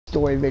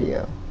story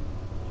video.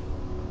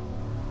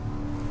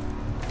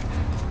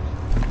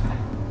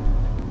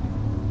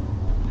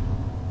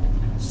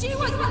 She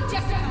was with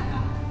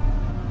Jessica.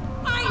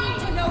 I need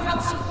to know how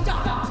she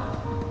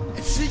died.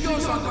 If she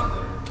goes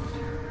under,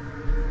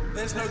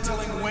 there's no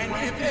telling when,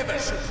 if ever,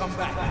 she'll come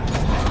back.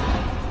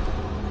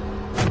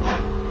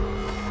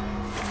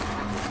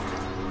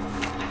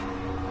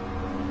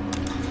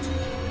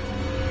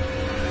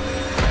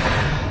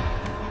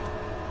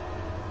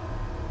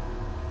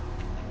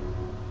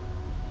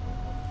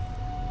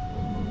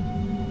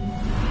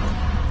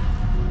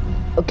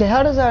 Okay,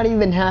 how does that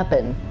even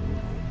happen?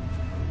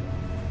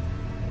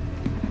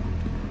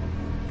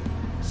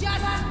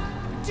 Just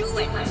do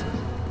it.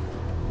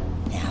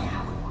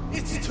 Now.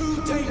 It's too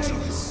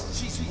dangerous.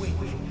 She's weak.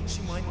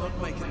 She might not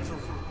make it through.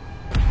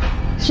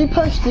 She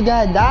punched the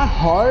guy that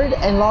hard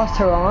and lost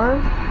her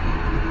arm?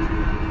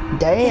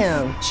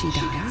 Damn. If she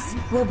dies,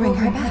 we'll bring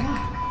her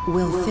back.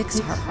 We'll fix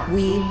her.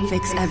 We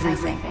fix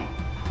everything.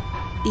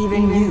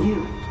 Even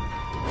you.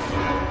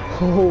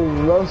 Oh,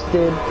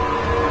 roasted.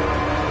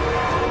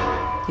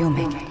 You'll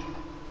make it.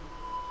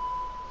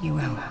 You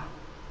will.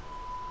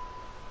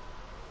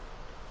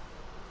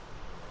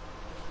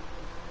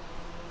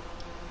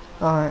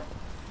 Alright.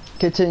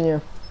 Continue.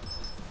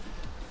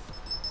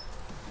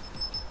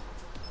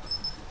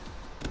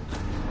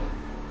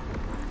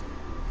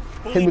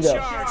 Here we go.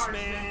 Charged,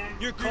 man.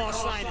 Your call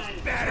sign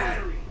is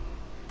battery.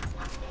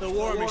 The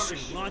War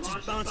Machine launches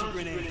bouncy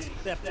grenades.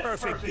 That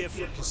perfect gift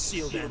for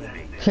concealed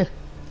enemy.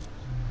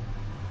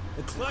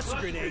 The cluster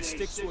grenade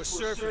sticks to a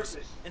surface,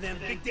 and then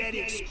Big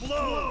Daddy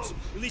explodes,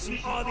 releasing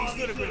all these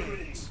little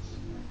grenades.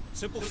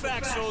 Simple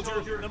fact,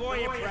 soldier. The more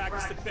you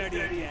practice, the better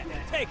you get.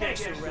 Take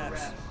extra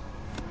reps.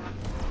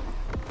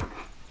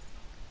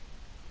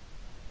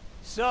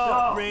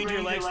 So,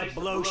 Ranger likes to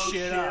blow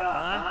shit up,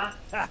 huh?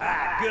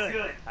 Haha,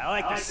 good. I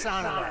like the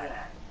sound of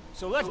that.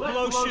 So let's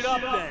blow shit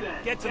up then.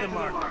 Get to the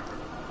mark.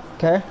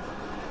 Okay.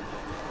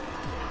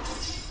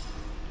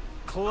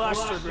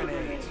 Cluster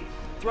grenades.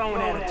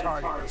 Thrown at a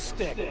target with a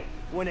stick.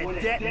 When it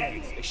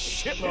detonates, a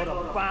shitload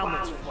of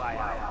bomblets fly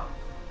out.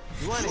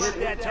 You want to hit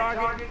that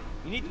target?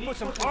 You need to put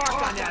some arc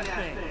on that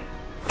thing.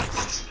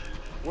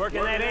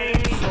 Working that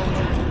aim,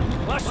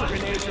 soldier. Cluster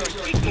grenades are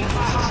an equal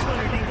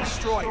opportunity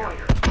destroyer.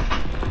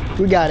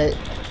 We got it.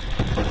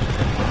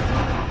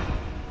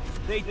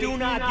 They do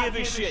not give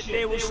a shit.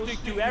 They will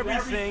stick to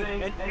everything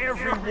and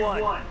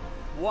everyone.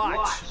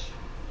 Watch.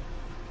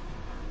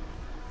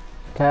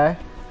 Okay.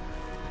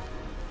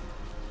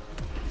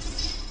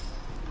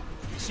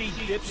 See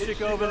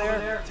Dipstick over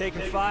there,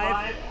 taking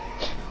 5?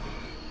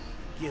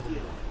 Give him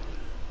one.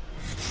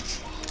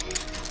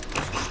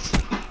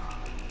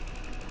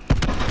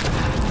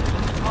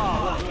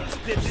 Oh, look, it's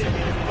Dipstick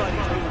and his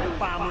buddies doing a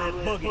bomb-lit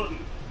boogie.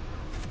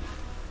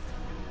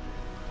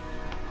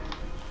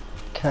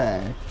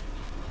 Okay.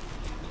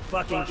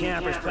 Fucking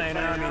campers playing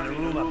army in the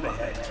room up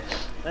ahead.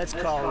 Let's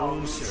call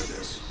room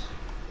service.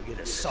 We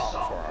get assault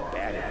for our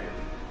bad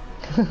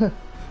attitude.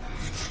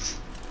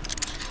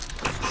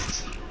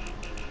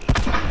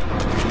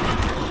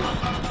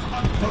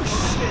 Oh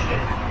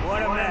shit!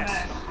 What a mess.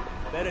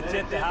 Better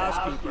tip the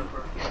housekeeper.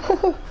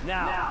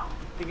 Now,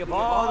 think of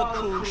all the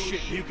cool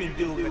shit you can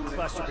do with a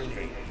cluster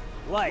grenade.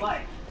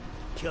 Like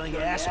killing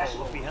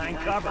assholes behind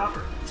cover.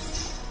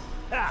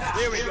 Ah,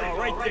 there we go,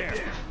 right there.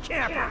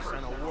 Campers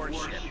on a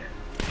warship.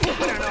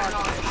 Put an arc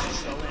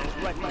so lands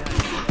right behind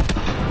you.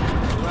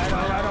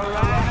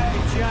 Alright.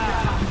 Good job.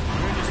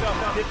 Earn yourself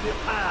a dip.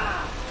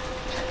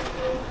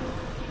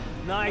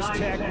 Nice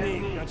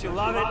technique. Don't you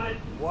love it?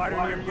 Water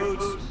in your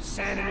boots,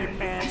 sand in your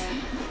pants.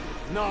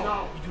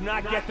 No, you do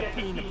not get to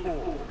pee in the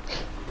pool.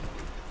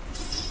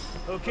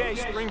 Okay,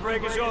 spring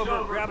break is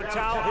over. Grab a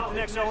towel, hit the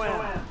next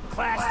OM.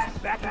 Class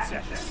is back in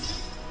session.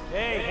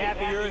 Hey,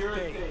 happy Earth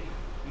Day.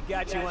 We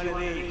got you one of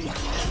these.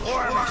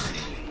 War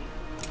Machine.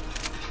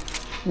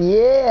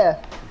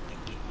 Yeah.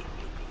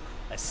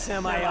 A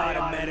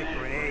semi-automatic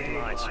grenade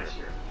launcher.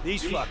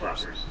 These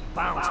fuckers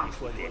bounce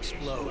before they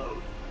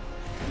explode.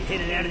 You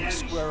hit an enemy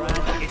square on,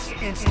 it's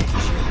instant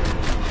shit.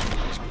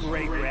 It's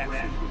great rap.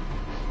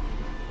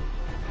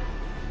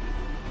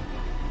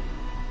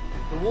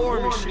 The War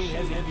Machine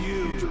has a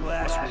huge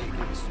blast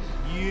radius.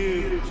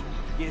 Huge.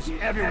 Gives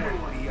everyone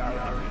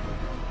BRR.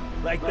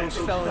 Like those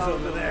fellas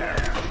over there.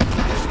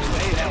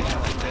 They have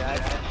one like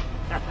that.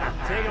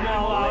 Take them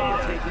all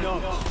out and take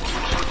notes.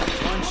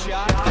 One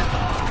shot.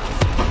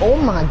 Oh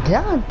my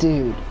god,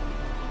 dude.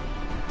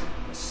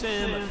 A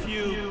sim, a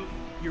few.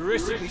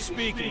 Heuristically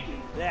speaking,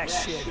 that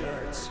shit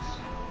hurts.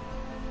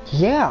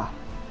 Yeah.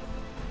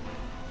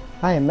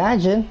 I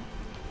imagine.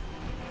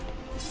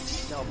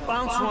 Now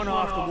bounce one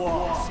off the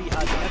wall and see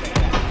how the other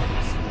guy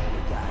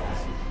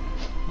dies.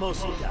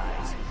 Mostly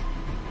dies.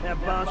 That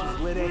bounce was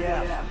lit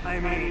AF. I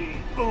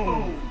mean,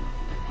 boom.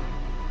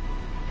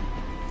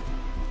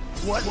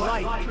 What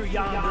light through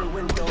yonder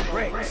window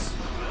breaks?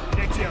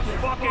 It's your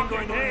fucking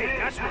grenade,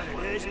 that's what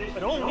it is.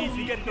 But only if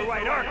you get the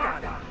right arc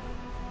on it.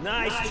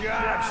 Nice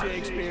job,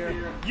 Shakespeare.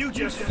 You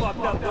just fucked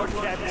up Lord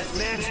Cabinet's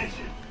mansion.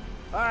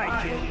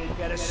 Alright, kid.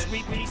 Got a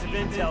sweet piece of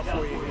intel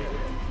for you here.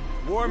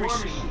 War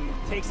Machine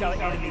takes out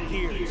enemy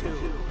gear,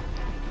 too.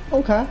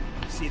 Okay.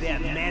 See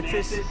that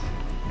Mantis?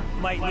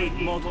 Might need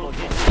multiple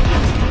hits.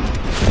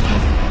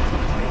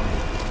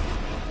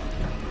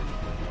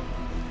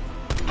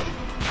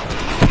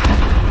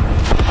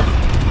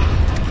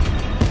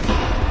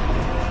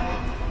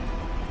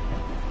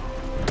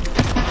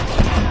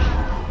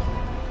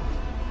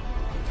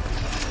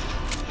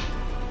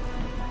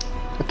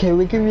 Okay,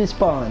 we can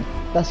respawn.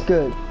 That's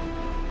good.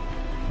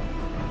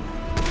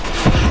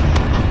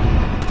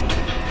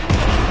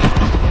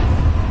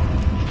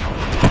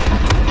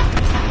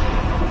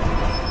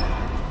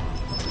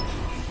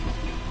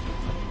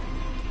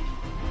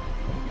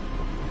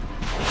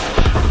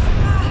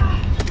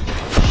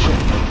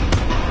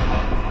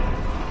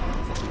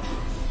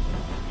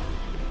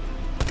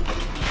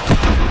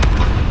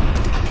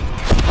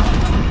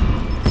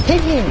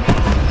 Hit him!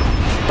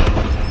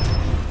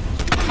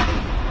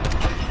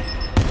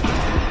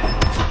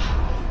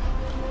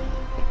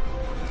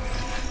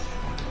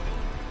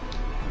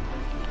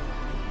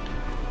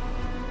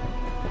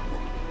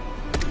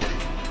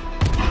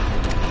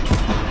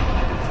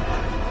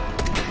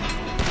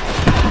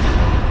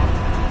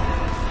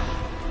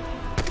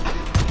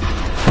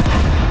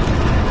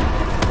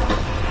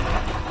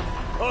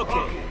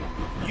 Okay,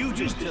 you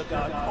just took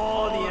out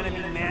all the enemy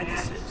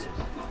Mantises.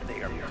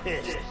 They are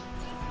pissed.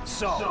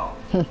 So,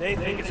 they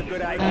think it's a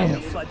good idea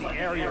to flood the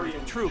area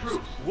with troops.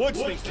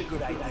 Woods thinks it's a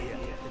good idea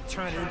to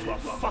turn it into a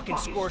fucking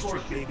score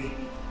streak, baby.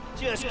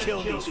 Just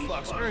kill these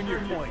fucks, earn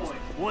your points.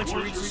 Once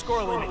you reach the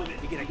score limit,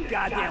 you get a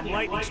goddamn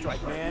lightning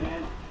strike,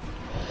 man.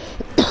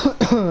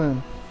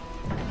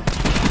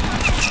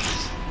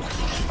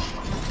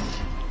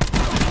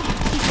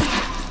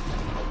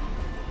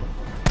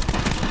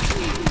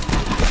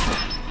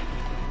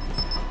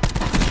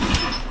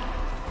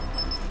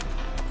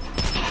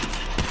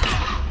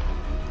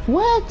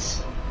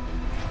 What?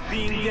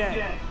 Being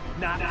dead,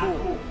 not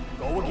cool.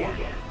 Go again.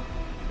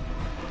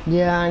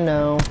 Yeah, I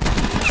know.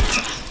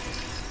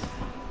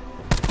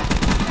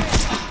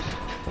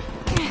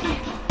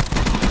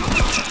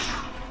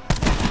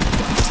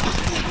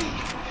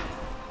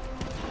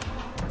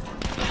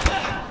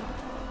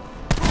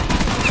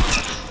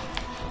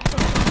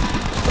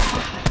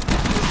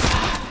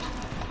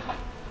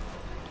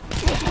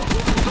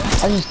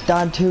 I just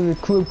died to a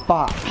recruit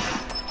box.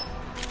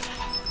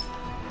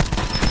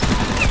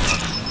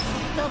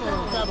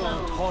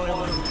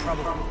 Toil in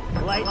trouble.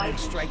 Lightning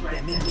strike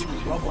them into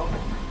rubble.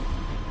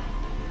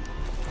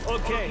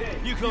 Okay,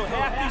 you kill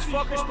half these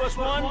fuckers plus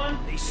one,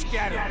 they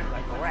scatter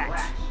like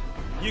rats.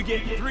 You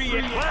get 3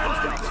 clowns,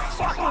 they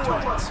fucking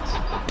wins.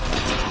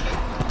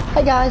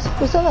 Hey guys,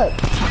 what's up?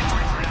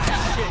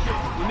 Shit,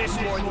 you missed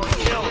more than you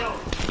killed.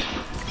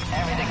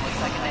 Everything looks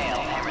like a nail.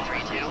 Hammer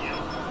 3-2.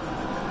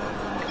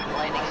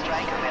 Lightning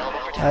strike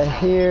available for target.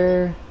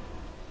 Here,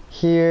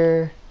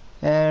 here,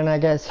 and I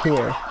guess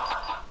here.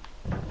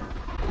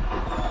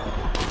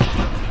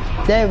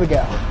 There we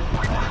go.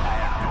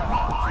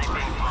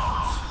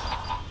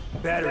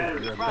 Better,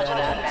 you're a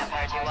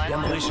badass.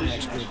 Demolition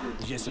expert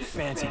is just a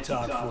fancy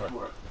talk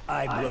for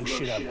I blow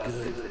shit up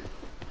good.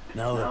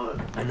 Now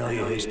look, I know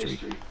your history.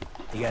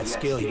 You got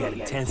skill, you got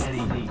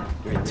intensity,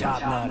 you're a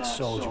top-notch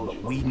soldier,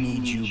 but we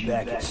need you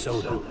back at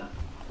Soda.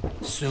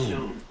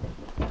 Soon.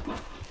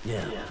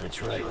 Yeah,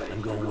 that's right,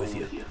 I'm going with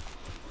you.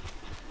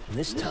 And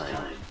this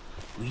time,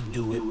 we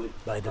do it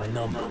by the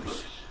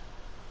numbers.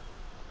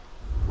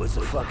 What's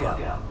the fuck out?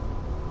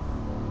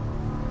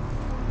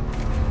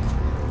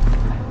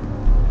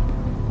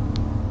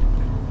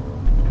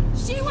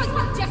 She was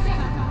with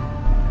Jessica.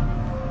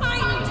 I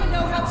need to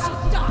know how she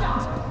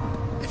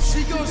died. If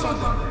she goes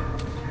under,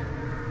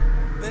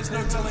 there's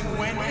no telling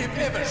when, if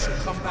ever, she'll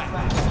come back.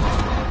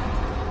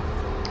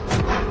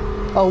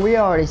 Oh, we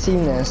already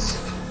seen this.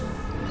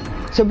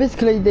 So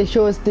basically, they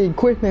show us the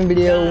equipment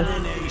video,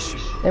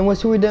 and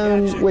once we're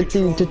done with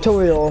the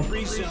tutorial,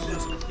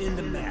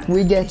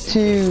 we get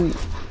to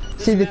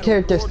see the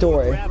character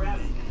story.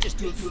 Just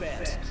do it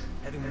fast.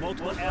 Having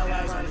multiple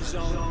allies on the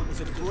zone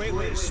is a great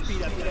way to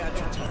speed up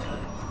capture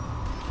time.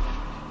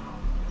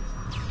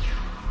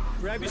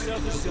 Grab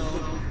yourself a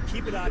zone,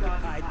 keep it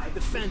occupied,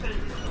 defend it.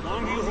 The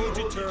longer you hold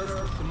your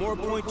turf, the more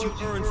points you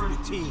earn for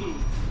your team.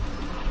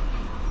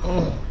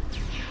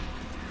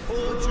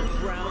 Hold your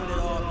ground at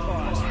all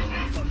costs,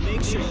 but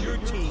make sure your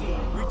team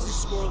reaches the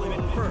score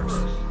limit first.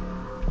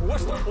 Or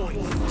what's the point?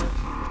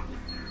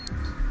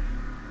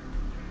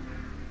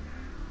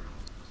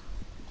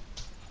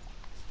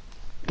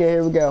 Okay,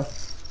 here we go.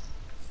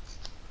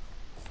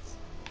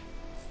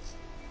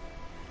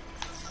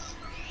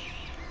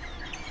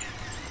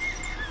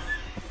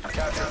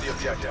 Capture the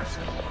objectives.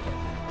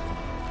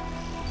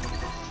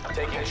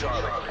 Taking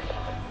Charlie.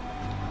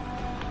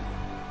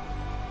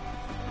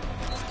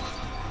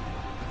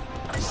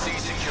 C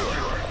secure.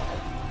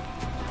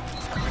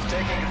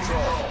 Taking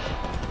control.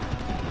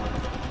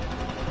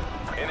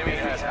 Enemy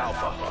has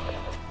Alpha.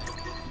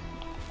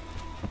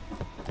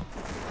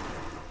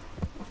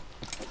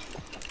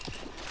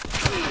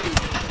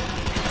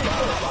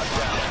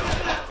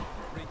 Lockdown.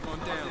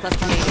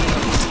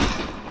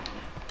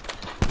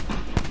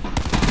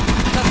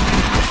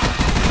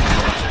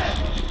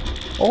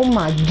 Oh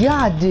my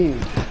god, dude.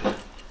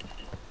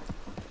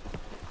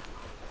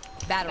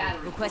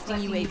 Battle. Requesting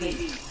UAV.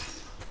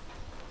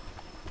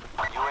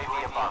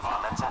 UAV above.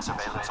 Commencing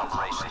surveillance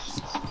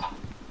operations.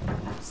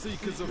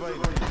 Seekers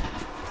available.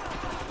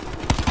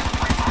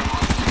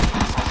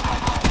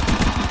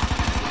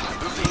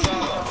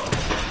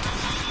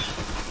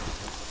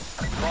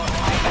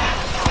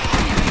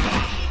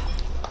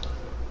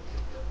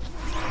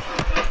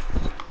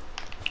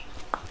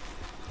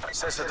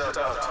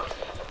 Citadel out.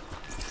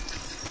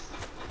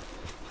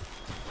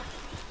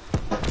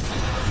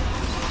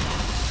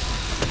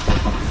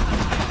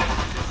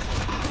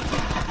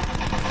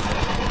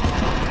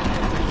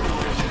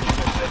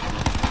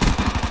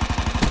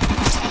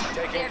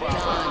 Taking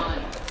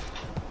Bravo.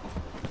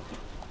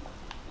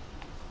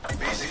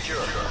 Be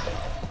secure.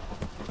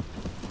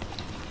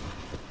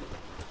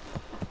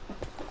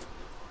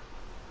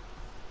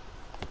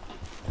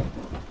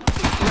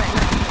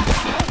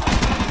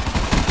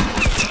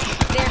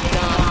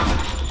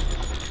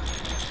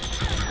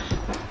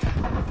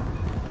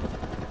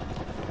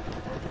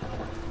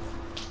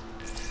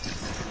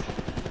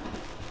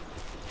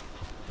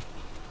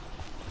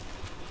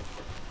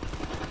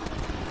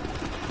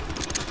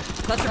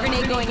 Cluster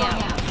grenade going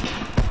out.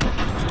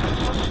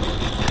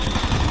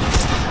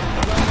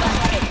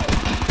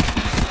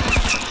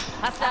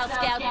 Hostile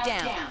scout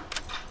down.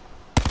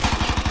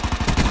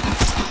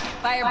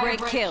 Fire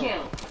break kill.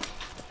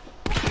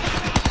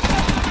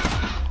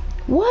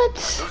 What?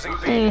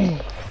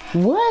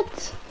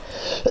 What?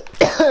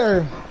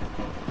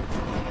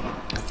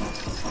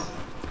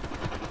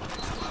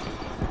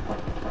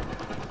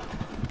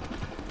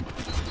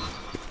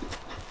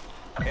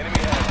 Enemy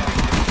has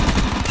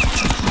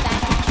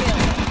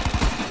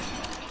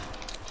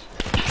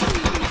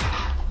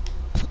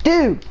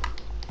Dude!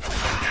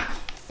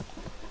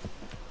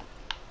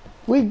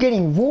 We're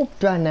getting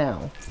whooped right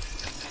now.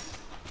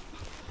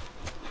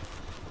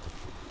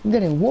 We're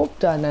getting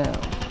whooped right now.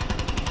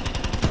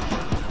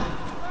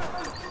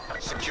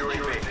 securing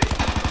B.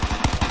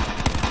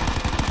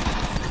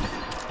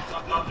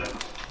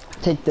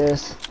 Take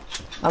this.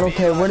 I don't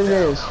care what it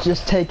is,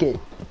 just take it.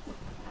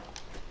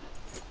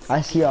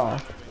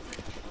 ICR.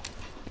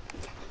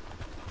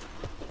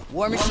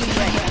 War machine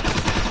ready.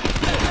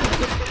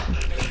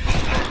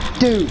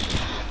 Dude!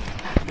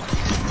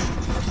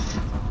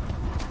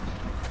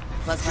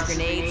 Cluster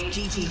grenades,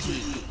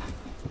 GGG.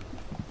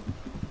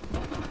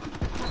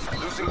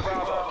 Losing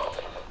Bravo.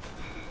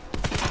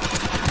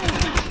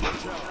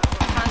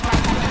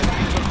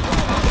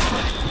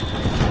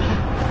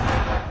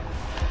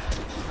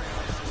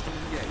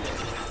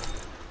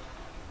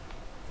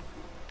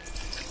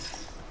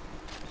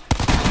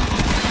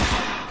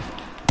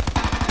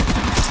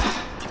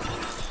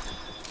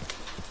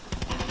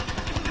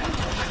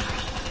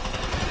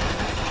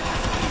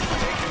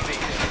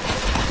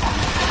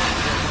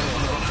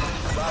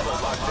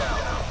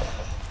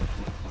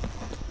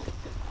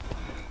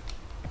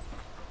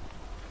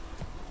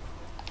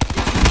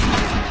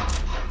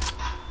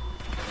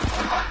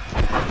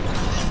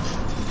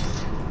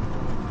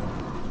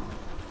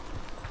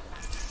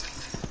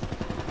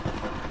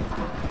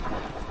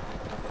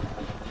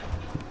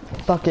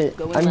 Fuck it.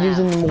 I'm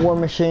using the war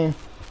machine.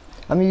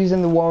 I'm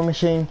using the war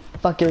machine.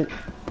 Fuck it.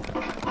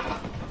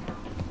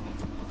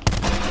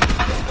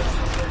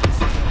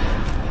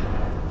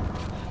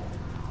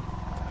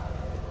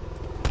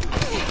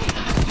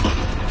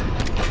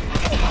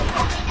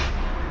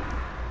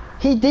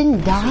 He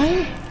didn't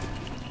die?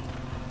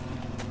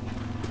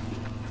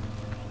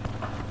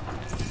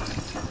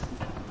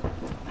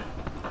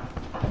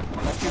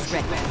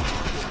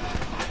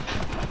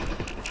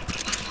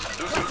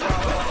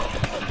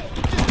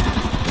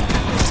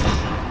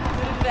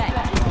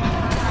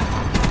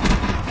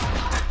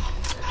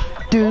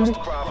 Dude,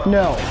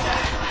 no.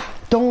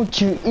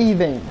 Don't you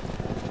even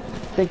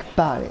think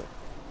about it.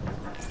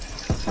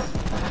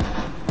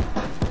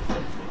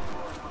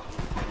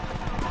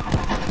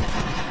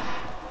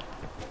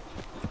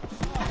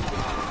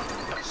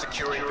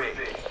 Securing B.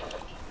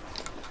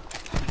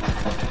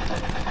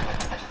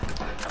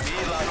 B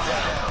locked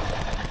down.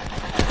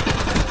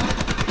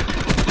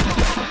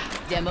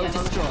 Demo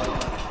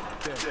destroyed.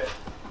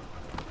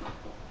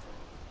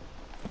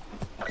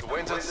 The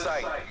wind's in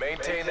sight.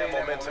 Maintain that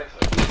momentum.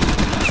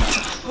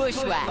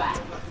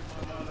 Bushwhacked.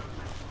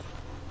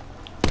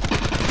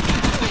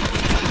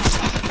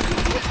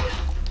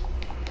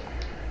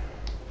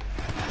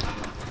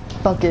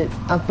 Fuck it.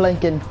 I'm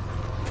flanking.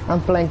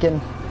 I'm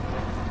flanking.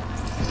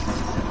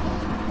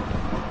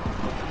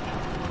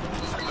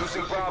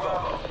 Losing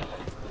Bravo.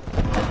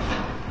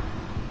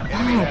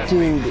 Ah,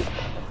 dude.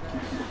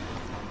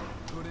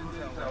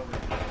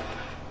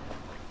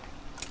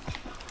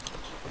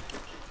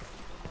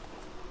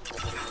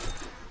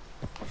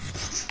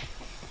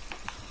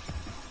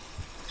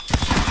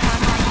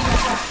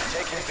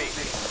 Taking B.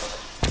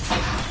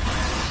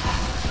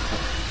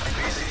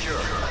 Be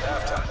secure.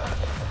 Halftime.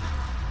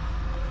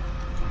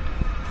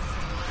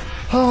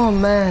 Oh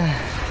man.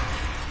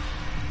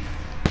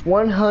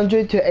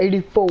 100 to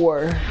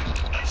 84.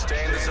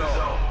 Stay in the zone.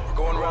 We're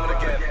going around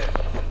again.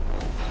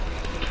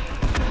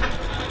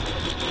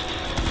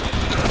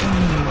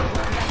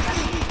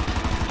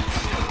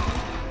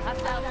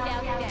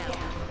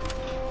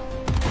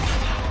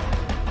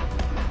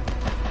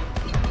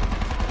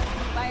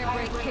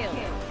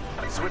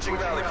 Switching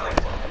rally point.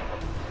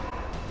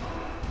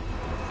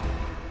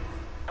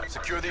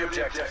 Secure the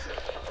objective.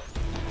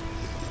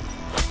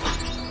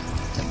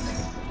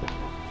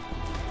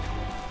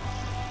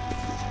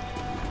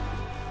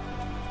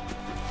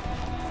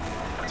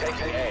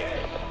 Taking A.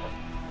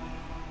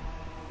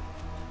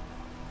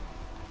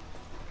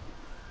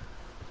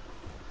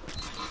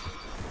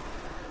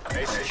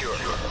 A secure.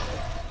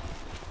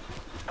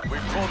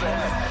 We've pulled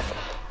ahead.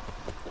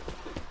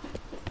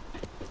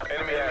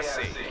 Enemy has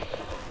C.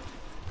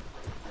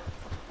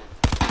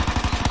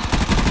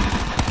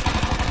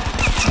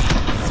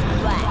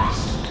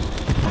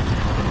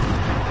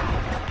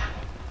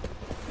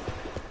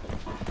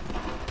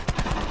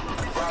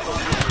 Bravo.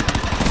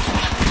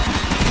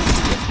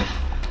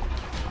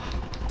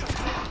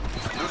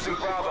 Losing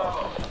Bravo.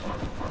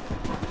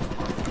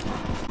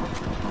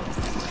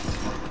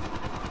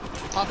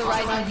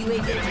 Authorizing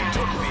UAV Enemy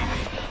took B.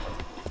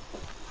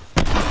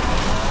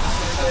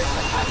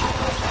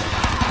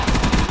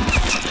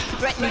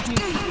 threatening to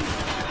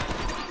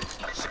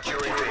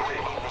Securing B.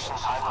 Mission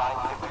timeline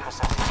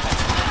 50%.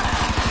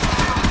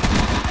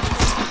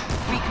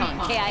 recon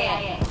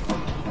KIA.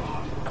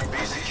 B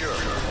secure.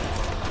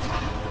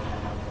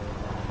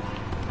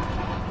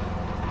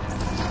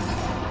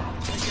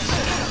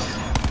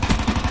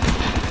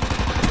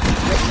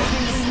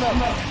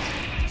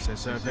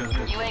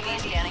 UAV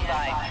standing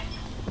by.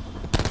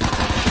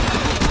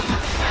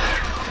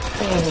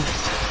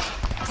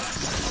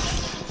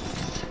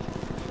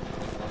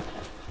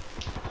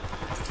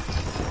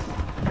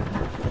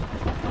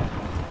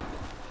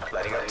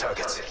 Lighting up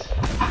targets.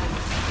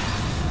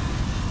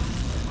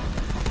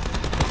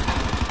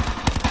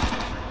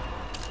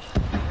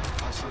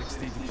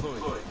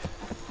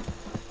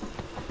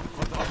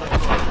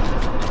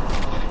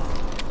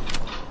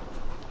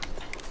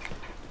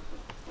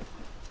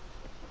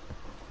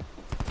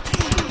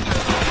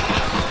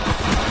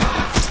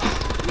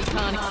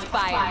 Recon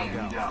expired.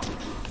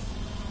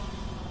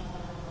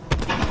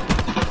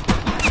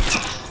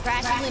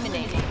 Crash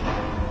eliminated.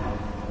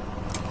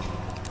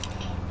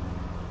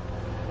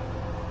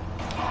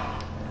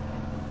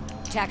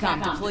 TACOM,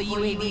 deploy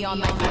UAV on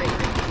my grid.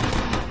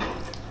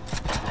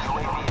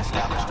 UAV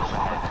established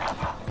overhead.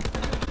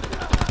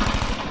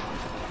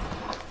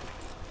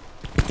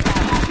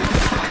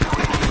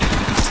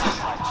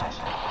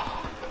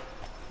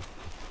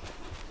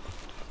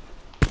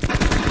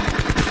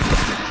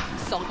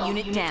 Assault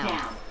unit down.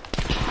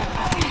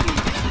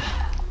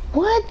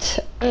 What?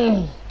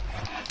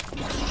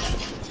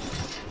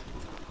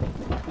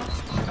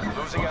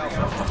 Losing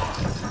Alpha.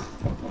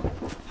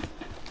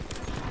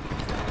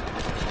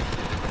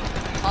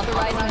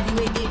 Authorizing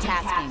UAV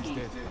tasking.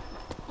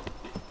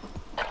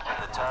 The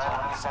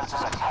turn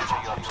senses and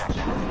capture your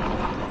objective.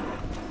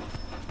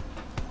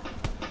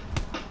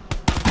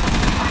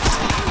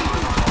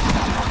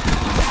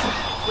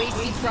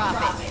 Wasting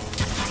profit.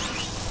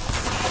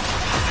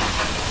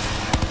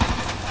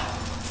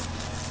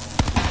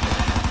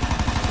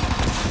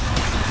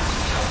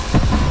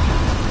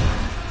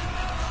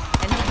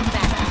 Enemy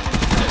combatant.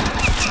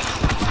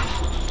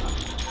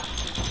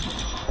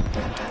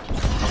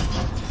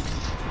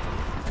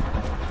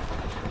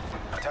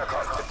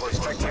 TACOM, deploy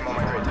strike team on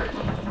my grid.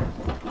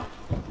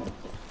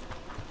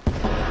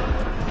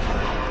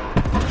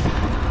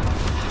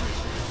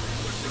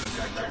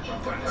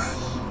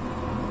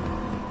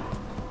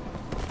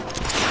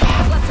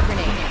 Cluster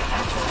grenade.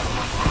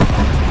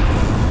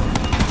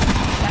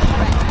 Got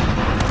threat.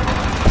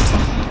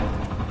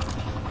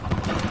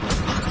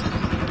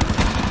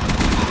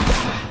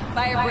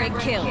 Firebreak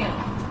kill.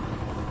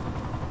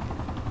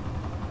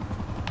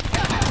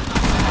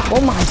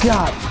 Oh my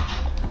god.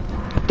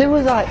 There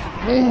was like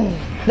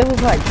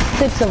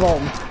 6 of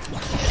them.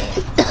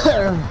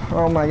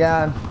 Oh my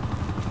god.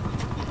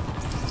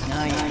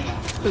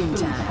 Boom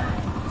time.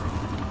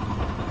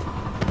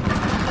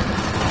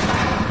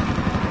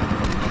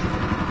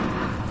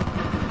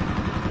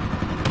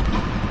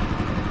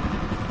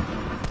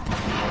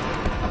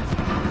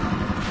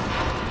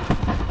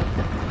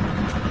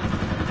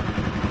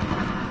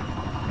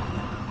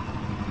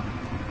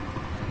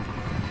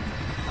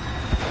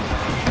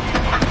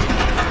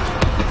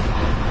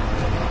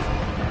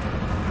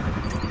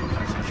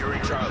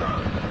 Securing Charlie.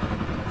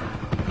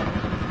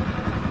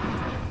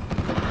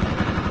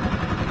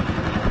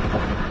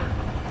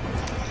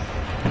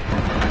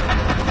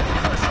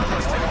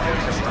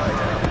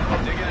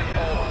 Dig it in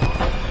hole.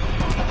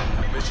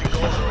 Mission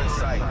goals are in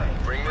sight.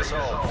 Bring this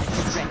home.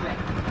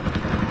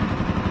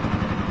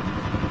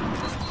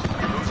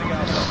 Losing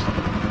Alpha.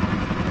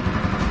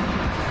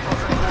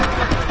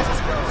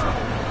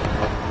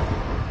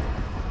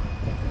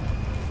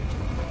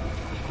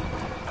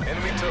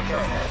 Enemy took A.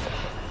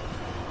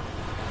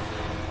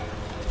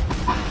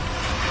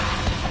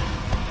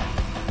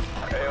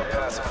 AO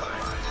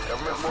pacified.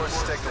 Government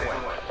forces take the win.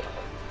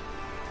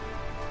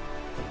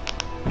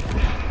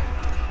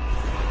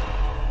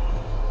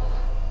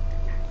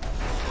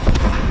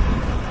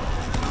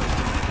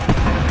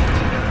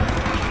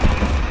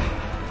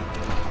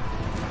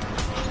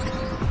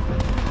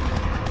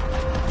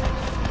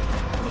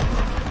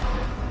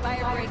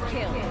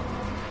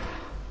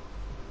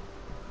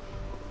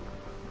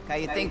 How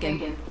you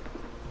thinking?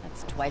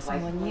 That's twice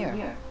in 1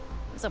 year.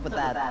 What's up with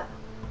that?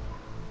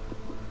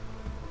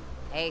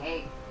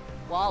 Hey,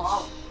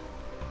 Walsh.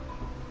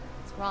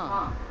 What's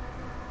wrong?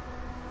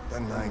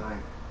 That night,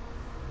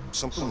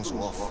 something was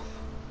off.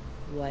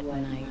 What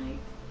night?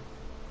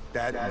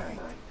 That night.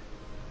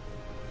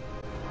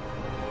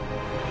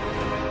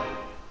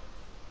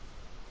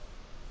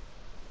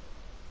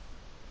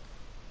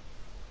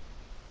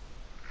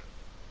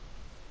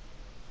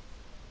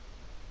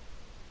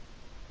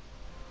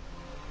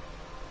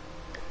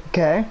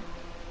 Okay.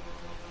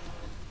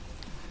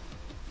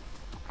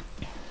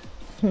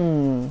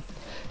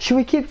 Should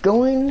we keep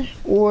going,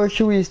 or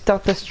should we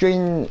stop the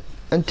stream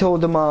until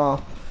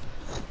tomorrow?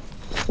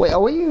 Wait,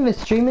 are we even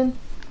streaming?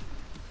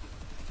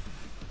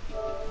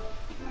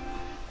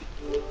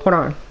 Hold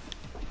on.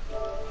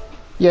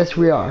 Yes,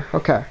 we are.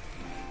 Okay.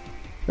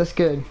 That's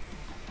good.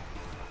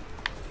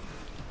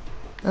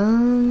 I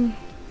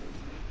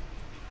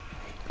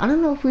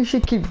don't know if we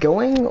should keep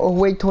going or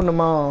wait till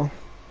tomorrow.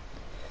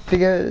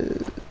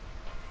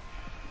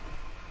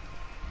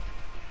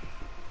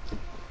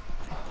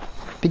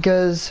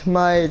 Because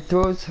my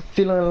throat's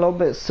feeling a little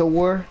bit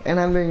sore and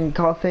I've been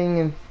coughing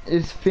and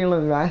it's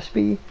feeling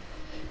raspy.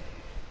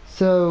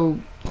 So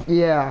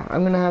yeah,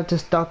 I'm gonna have to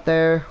stop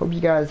there. Hope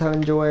you guys have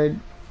enjoyed.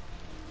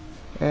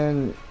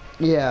 And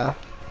yeah,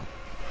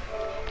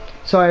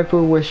 sorry if it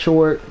was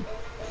short.